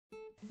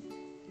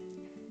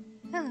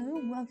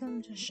Hello,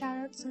 welcome to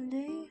Shoutout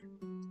Sunday,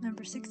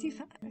 number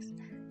 65.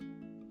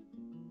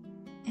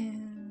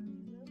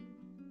 And,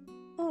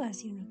 well,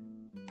 as you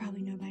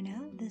probably know by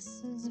now,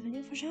 this is a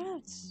video for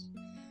shoutouts.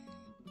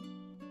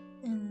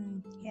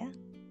 And, yeah.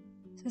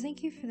 So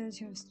thank you for those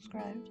who have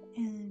subscribed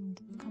and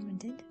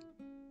commented.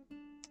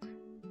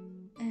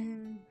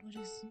 And we'll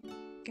just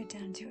get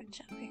down to it,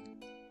 shall we?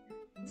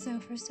 So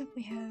first up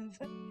we have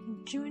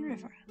Juan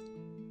Rivera,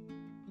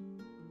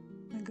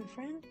 my good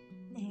friend,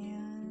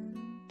 and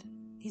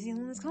he's the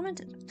only one that's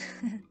commented.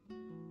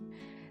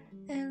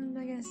 And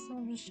I guess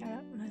I'll just shout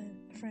out my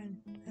friend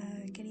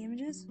Geddie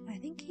Images. I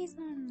think he's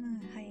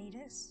on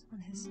hiatus on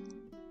his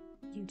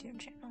YouTube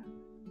channel.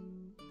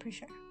 Pretty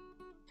sure.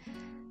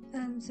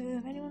 So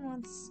if anyone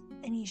wants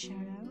any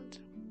shout out,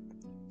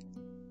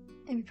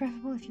 it'd be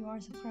preferable if you are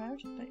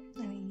subscribed, but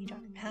I mean you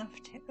don't have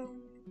to.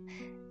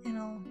 And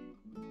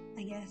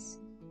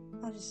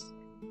I'll just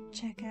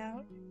check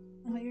out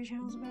what your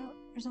channel's about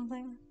or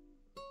something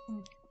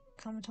and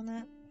comment on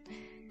that.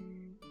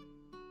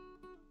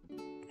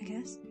 I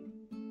guess.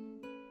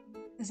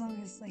 As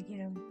long as, like, you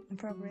know,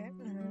 appropriate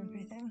and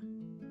everything.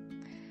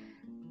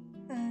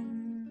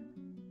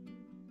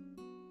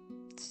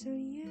 So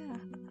yeah.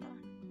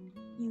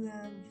 You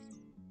have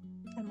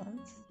a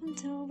month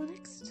until the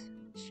next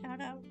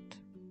shout out.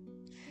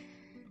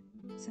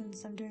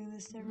 Since I'm doing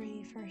this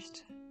every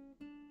first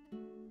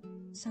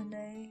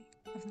Sunday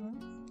of the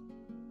month,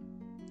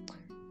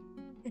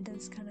 it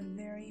does kind of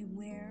vary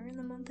where in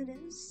the month it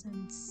is,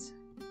 since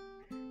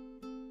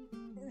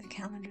the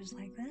calendar's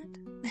like that.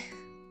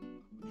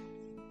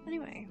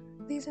 Anyway,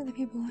 these are the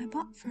people I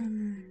bought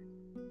from.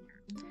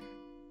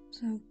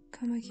 So,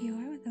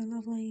 komakiar with their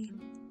lovely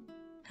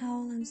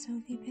Howl and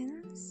Sophie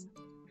pins.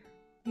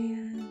 We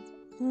have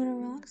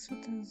lularocks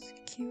with those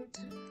cute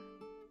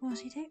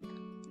washi tape.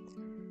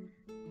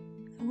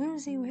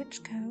 Whimsy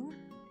Witch Co.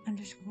 _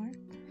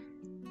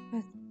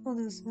 with all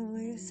those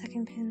lovely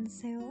second pin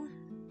sale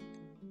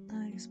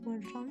I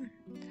exploded on.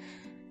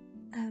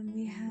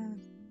 We have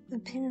the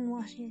pin and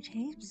washi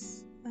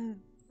tapes of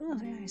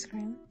lovely ice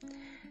cream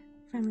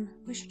from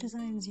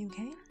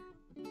wishdesignsuk.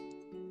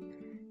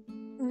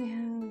 We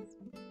have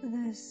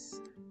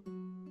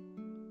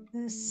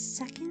the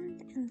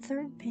second and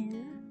third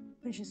pin,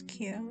 which is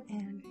Q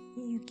and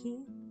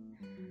Yuki,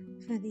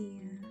 for the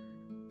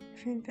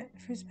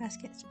Fruits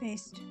Baskets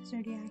based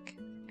Zodiac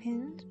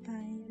pins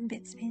by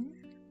bitzspin.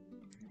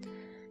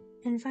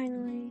 And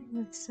finally,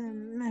 with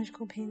some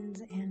magical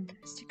pins and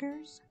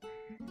stickers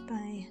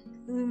by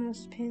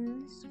Lumos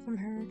Pins from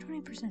her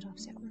 20% off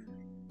sale.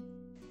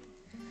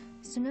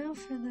 So now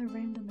for the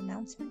random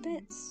announcement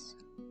bits.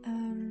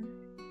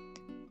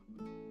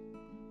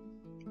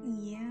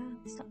 Yeah,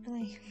 it's not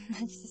really much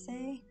to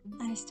say.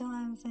 I still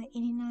have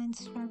 89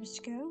 subscribers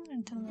to go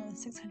until the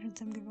 600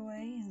 sub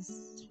giveaway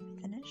is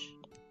finished.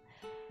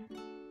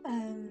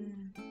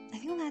 I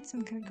think I'll add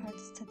some code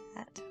cards to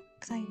that,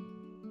 because I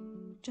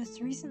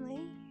just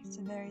recently,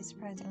 so very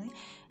surprisingly,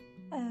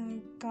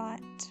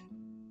 got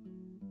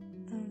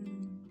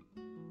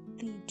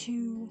the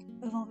 2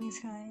 Evolving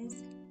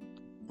Skies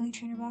Elite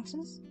Trainer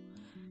boxes.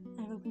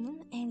 I've opened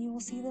them, and you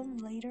will see them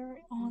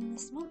later on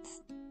this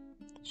month.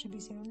 Should be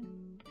soon.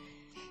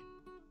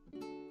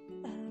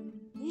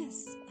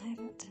 Yes, I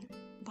haven't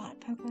bought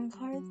Pokemon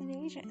cards in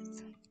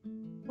ages.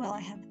 Well,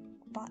 I have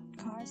bought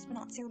cards, but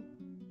not sealed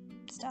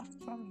stuff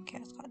from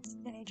Chaos Cards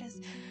in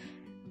ages.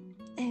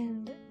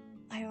 And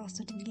I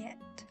also did get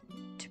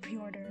to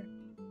pre-order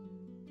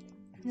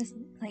this,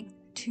 like,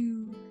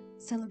 2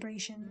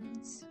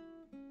 celebrations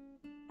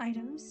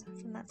items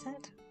from that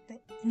set, the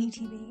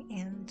ETB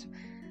and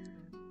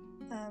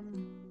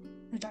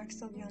the Dark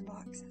Still Beyond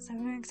box. So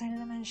I'm very excited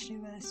I managed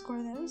to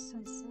score those,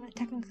 since I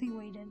technically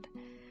waited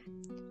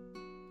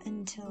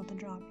until the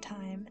drop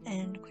time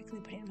and quickly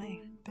put it in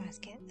my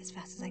basket as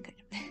fast as I could.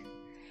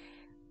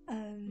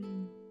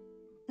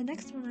 The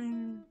next one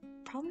I'm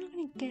probably not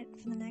going to get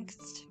for the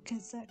next,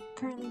 because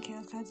currently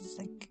Chaos Cards is,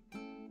 like,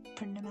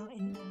 printing them out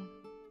in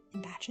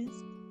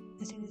batches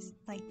as soon as,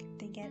 like,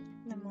 they get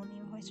them on the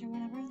invoice or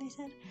whatever they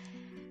said.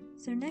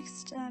 So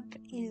next up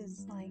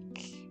is,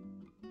 like,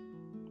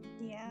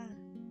 yeah,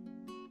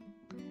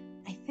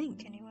 I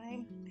think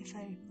anyway, if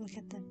I look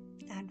at the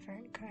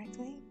advert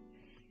correctly,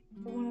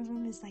 one of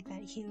them is like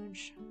that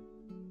huge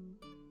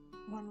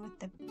one with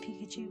the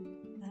Pikachu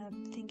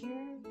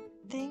figure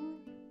thing.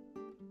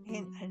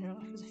 And I don't know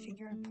if it was a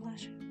figure or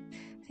plush.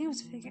 I think it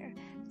was a figure.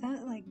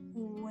 That, like,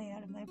 way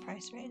out of my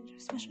price range,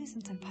 especially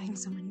since I'm buying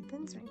so many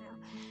pins right now.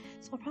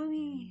 So I'll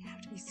probably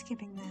have to be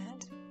skipping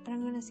that. But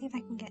I'm gonna see if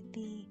I can get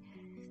the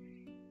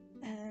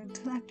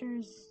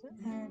collector's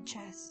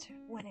chest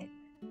when it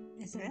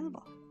is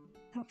available.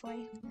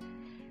 Hopefully.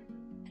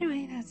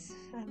 Anyway, that's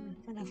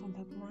enough on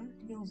Pokemon.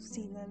 You'll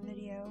see the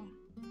video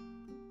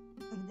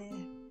of the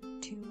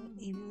 2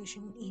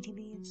 Evolution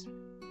ETBs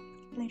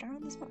later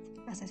on this month,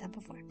 as I said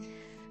before.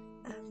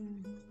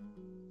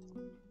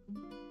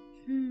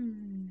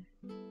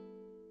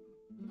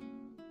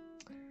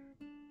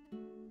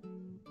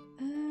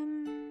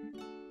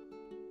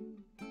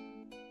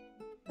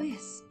 Oh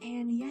yes,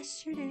 and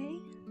yesterday,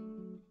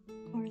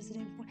 or was the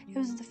day before? It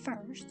was the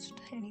 1st,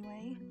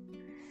 anyway.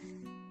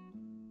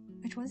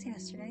 Which was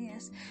yesterday,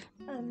 yes.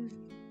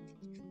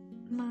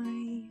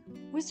 My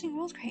Wizarding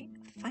World crate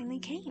finally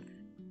came.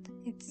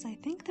 It's, I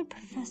think, the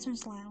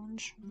Professor's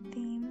Lounge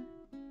themed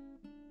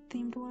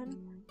one.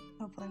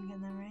 Hopefully I'm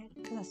getting that right,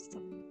 because that's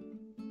the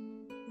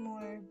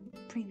more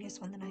previous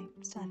one that I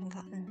still haven't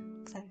gotten.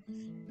 Because I've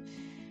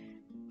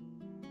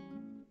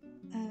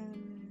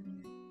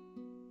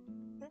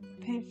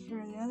paid for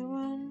the other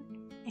one,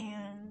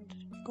 and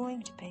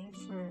going to pay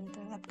for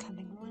the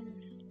upcoming one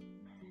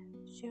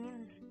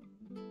soon,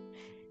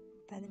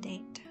 by the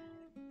date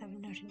I've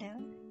noted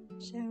down.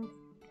 So,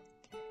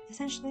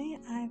 essentially,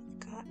 I've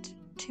got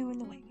 2 in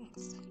the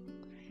wings.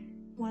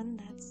 One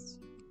that's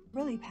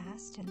really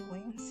past in the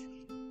wings,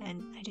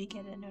 and I did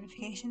get a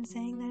notification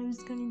saying that it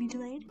was going to be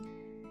delayed.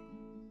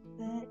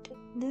 But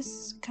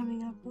this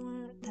coming up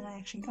one that I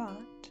actually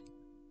got,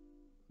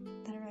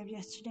 that arrived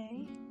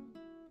yesterday,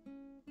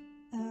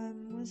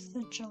 was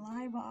the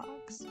July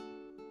box.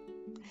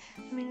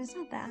 I mean, it's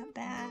not that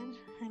bad.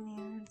 I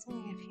mean, it's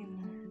only a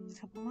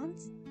couple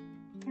months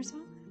or so.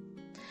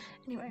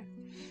 Anyway,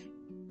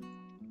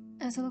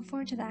 so look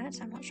forward to that.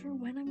 I'm not sure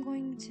when I'm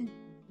going to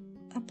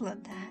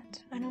upload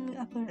that. I normally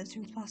upload it as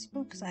soon as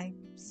possible because I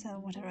sell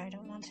whatever I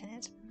don't want in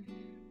it.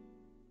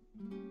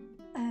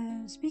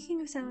 Speaking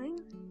of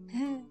selling,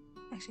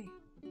 actually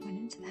went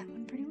into that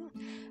one pretty well.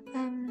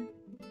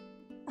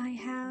 I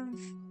have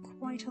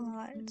quite a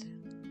lot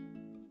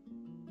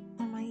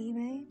on my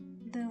eBay,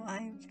 though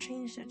I've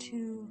changed it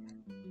to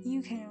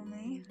UK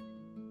only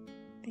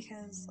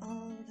because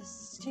all of the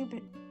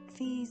stupid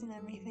fees and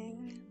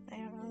everything, I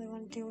don't really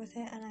want to deal with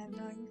it, and I have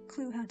no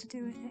clue how to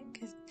do with it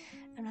because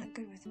I'm not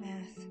good with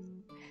math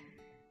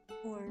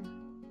or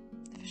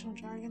official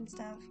jargon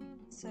stuff.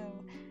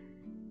 So,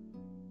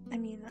 I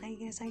mean, I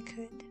guess I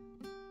could,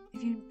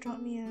 if you drop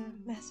me a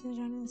message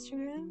on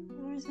Instagram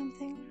or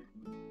something,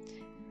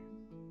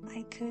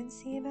 I could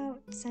see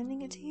about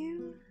sending it to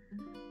you.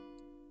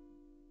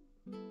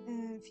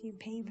 If you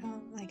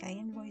PayPal, like I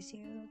invoice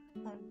you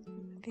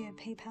via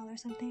PayPal or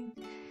something.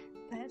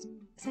 But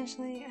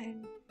essentially, I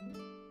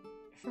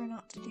prefer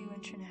not to do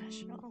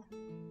international.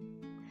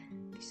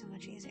 It'd be so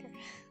much easier.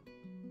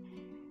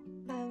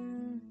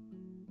 I'm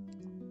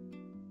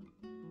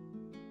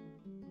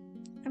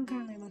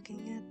currently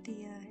looking at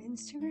the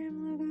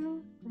Instagram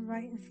logo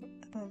right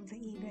above the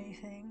eBay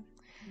thing,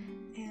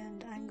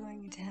 and I'm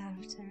going to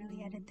have to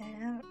really edit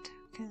that out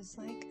because,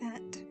 like,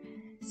 that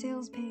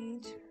sales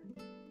page,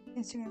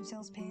 Instagram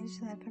sales page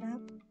that I put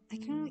up, I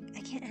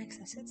can't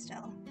access it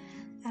still.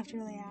 I have to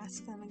really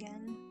ask them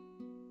again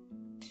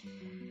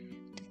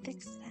to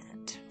fix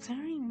that, because I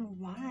don't even know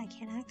why I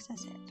can't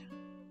access it.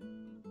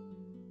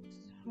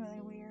 It's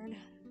really weird.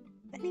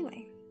 But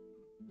anyway,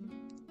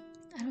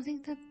 I don't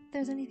think that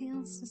there's anything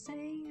else to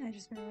say. I've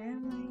just been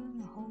rambling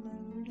the whole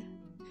load.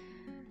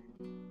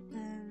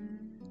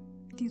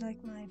 Do you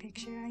like my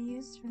picture I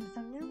used for the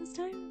thumbnail this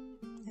time?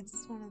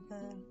 It's one of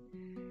the,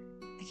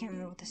 I can't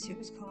remember what the suit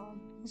is called.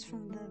 It's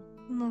from the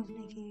Love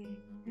Nikki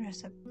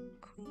Dress Up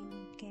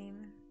Queen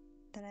game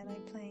that I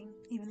like playing,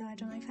 even though I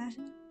don't like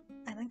fashion.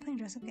 I like playing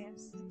dress-up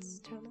games. It's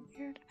totally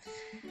weird.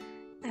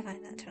 I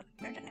find that totally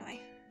weird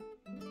anyway.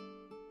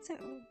 So,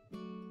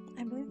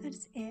 I believe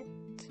that's it.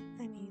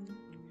 I mean,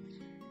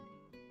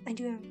 I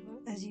do have,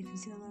 as you can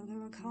see, the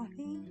logo of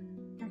coffee,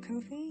 or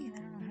Kofi, and I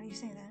don't know how you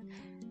say that,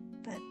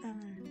 but I'm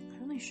not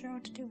really sure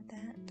what to do with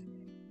that.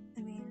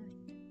 I mean,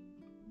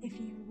 if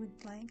you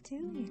would like to,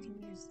 you can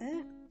use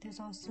that. There's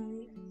also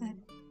a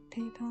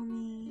PayPal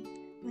me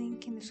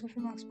link in the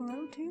description box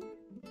below, too.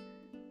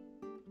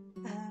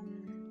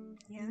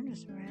 Yeah, I'm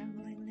just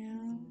rambling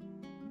now.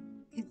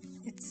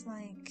 It's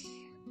like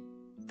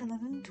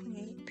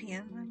 11:28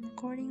 p.m. I'm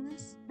recording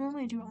this.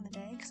 Normally I do it on the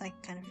day, because I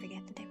kind of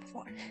forget the day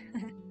before.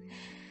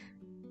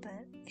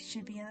 But it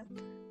should be up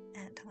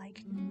at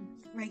like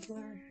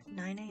regular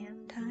 9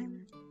 a.m.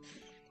 time.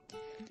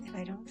 If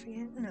I don't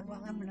forget. No,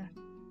 well, I'm gonna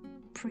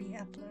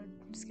pre-upload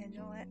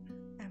schedule it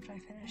after I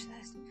finish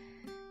this.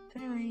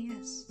 But anyway,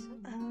 yes.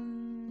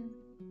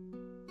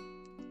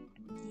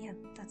 Yeah,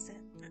 that's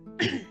it.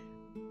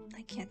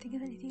 I can't think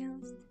of anything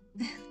else.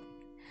 Yeah.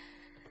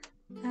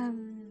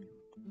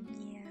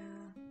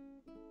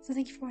 So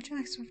thank you for watching.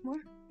 Like, so much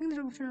more. Ring the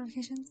doorbell for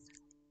notifications.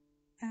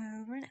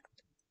 Over and out.